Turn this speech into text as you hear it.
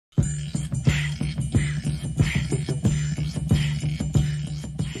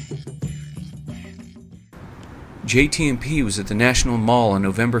JTMP was at the National Mall on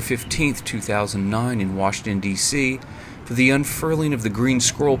November 15, 2009 in Washington, D.C. for the unfurling of the Green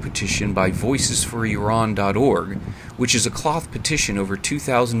Scroll petition by VoicesForIran.org, which is a cloth petition over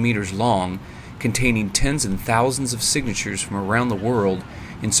 2,000 meters long containing tens and thousands of signatures from around the world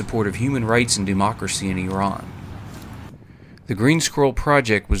in support of human rights and democracy in Iran. The Green Scroll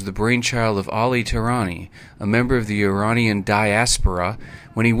Project was the brainchild of Ali Tehrani, a member of the Iranian diaspora,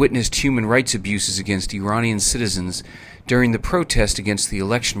 when he witnessed human rights abuses against Iranian citizens during the protest against the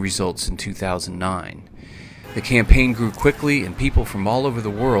election results in 2009. The campaign grew quickly, and people from all over the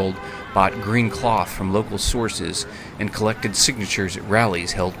world bought green cloth from local sources and collected signatures at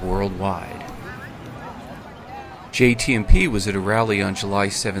rallies held worldwide. JTMP was at a rally on July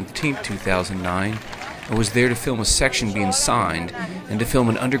 17, 2009, and was there to film a section being signed and to film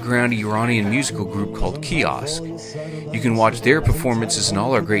an underground Iranian musical group called Kiosk. You can watch their performances and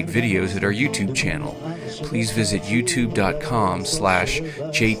all our great videos at our YouTube channel. Please visit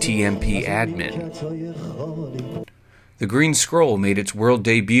youtube.com/JTMPadmin. The Green Scroll made its world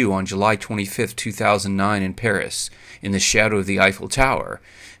debut on July 25, 2009 in Paris, in the shadow of the Eiffel Tower,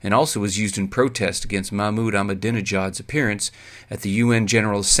 and also was used in protest against Mahmoud Ahmadinejad's appearance at the UN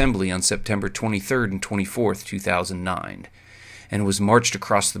General Assembly on September 23 and 24, 2009, and was marched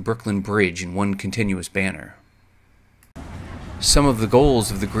across the Brooklyn Bridge in one continuous banner. Some of the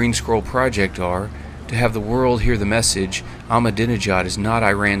goals of the Green Scroll Project are to have the world hear the message, Ahmadinejad is not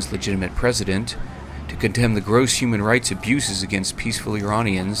Iran's legitimate president, to condemn the gross human rights abuses against peaceful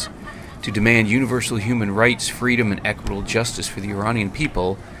Iranians, to demand universal human rights, freedom, and equitable justice for the Iranian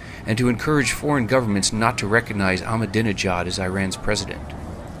people, and to encourage foreign governments not to recognize Ahmadinejad as Iran's president.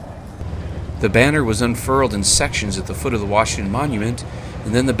 The banner was unfurled in sections at the foot of the Washington Monument,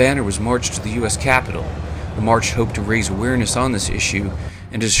 and then the banner was marched to the U.S. Capitol. The march hoped to raise awareness on this issue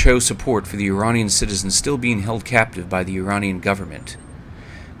and to show support for the Iranian citizens still being held captive by the Iranian government.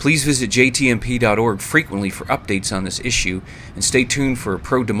 Please visit jtmp.org frequently for updates on this issue, and stay tuned for a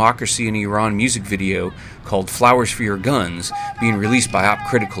pro-democracy in Iran music video called Flowers for Your Guns being released by Op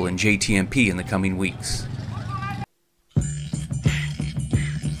Critical and JTMP in the coming weeks.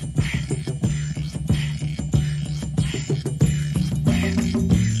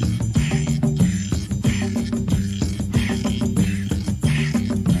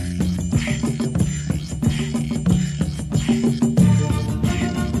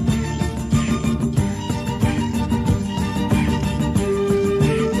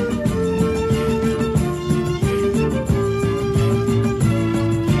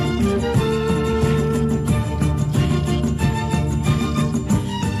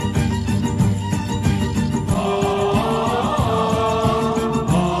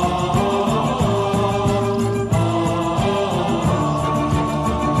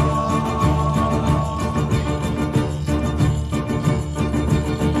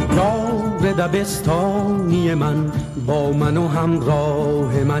 دبستانی من با من و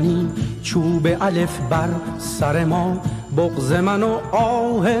همراه منی چوب الف بر سر ما بغض من و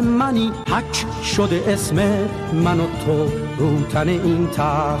آه منی حک شده اسم من و تو رو تن این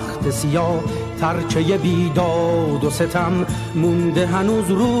تخت سیاه ترکه بیداد و ستم مونده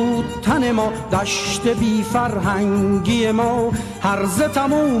هنوز رو تن ما دشت بی فرهنگی ما هرزه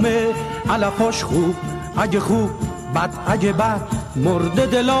تمومه علفاش خوب اگه خوب بد اگه بد مرده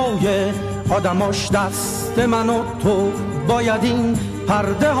دلای آدماش دست من و تو باید این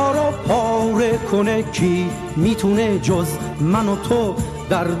پرده ها رو پاره کنه کی میتونه جز من و تو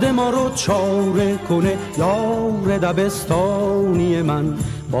درد ما رو چاره کنه یار دبستانی من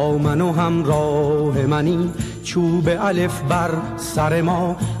با من و همراه منی چوب الف بر سر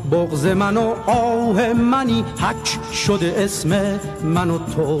ما بغض من و آه منی حک شده اسم من و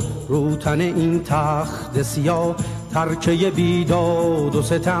تو رو تن این تخت سیاه ترکه بیداد و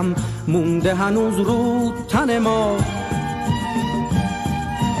ستم مونده هنوز رو تن ما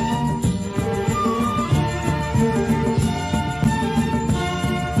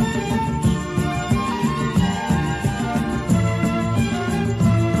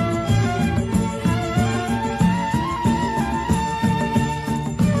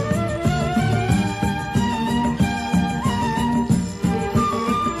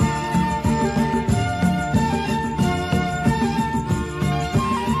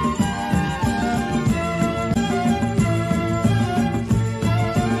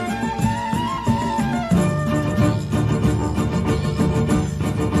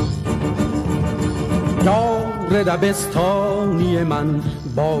دبستانی من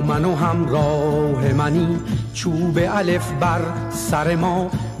با من و همراه منی چوب الف بر سر ما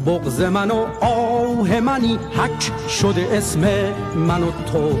بغض من و آه منی، حک شده اسم من و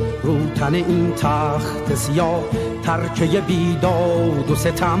تو رو تن این تخت سیاه. ترکه بیداد و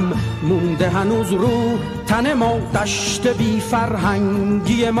ستم مونده هنوز رو تن ما، دشت بی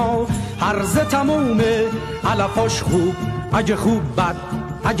فرهنگی ما هرز تمومه، علفاش خوب اگه خوب بد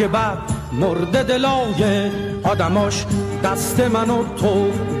اگه بد مرده دلای آدماش. دست من و تو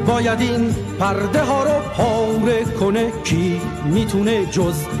باید این پرده ها رو پاره کنه، کی میتونه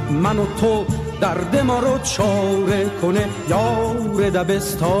جز من و تو درد ما رو چاره کنه. یار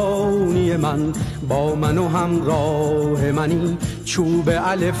دبستانی من با من و همراه منی، چوب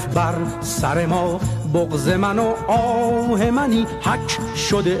الف بر سر ما بغض من و آه منی، حک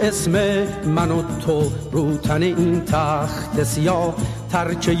شده اسم من و تو رو تن این تخت سیاه.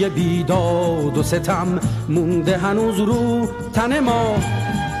 ترکه بیداد و ستم مونده هنوز رو تن ما.